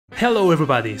Hello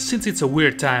everybody, since it's a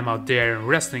weird time out there and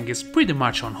wrestling is pretty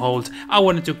much on hold, I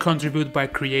wanted to contribute by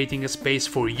creating a space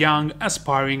for young,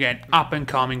 aspiring and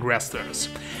up-and-coming wrestlers.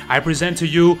 I present to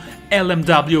you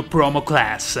LMW Promo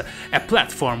Class, a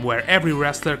platform where every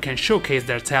wrestler can showcase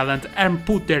their talent and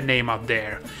put their name out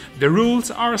there. The rules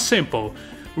are simple.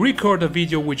 Record a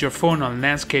video with your phone on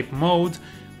landscape mode,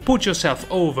 put yourself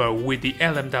over with the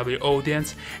LMW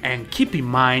audience and keep in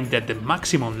mind that the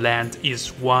maximum length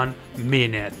is 1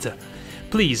 minute.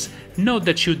 Please note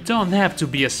that you don't have to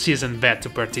be a seasoned vet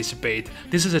to participate.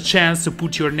 This is a chance to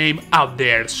put your name out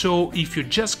there, so if you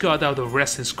just got out of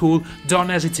wrestling school, don't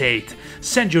hesitate.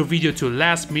 Send your video to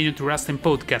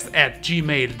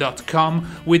lastminutewrestlingpodcast@gmail.com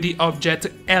with the object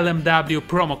LMW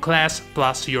Promo Class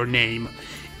plus your name.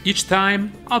 Each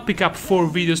time, I'll pick up 4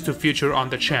 videos to feature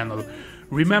on the channel.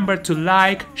 Remember to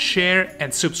like, share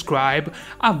and subscribe.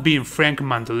 I've been Frank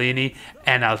Mandolini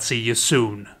and I'll see you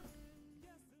soon.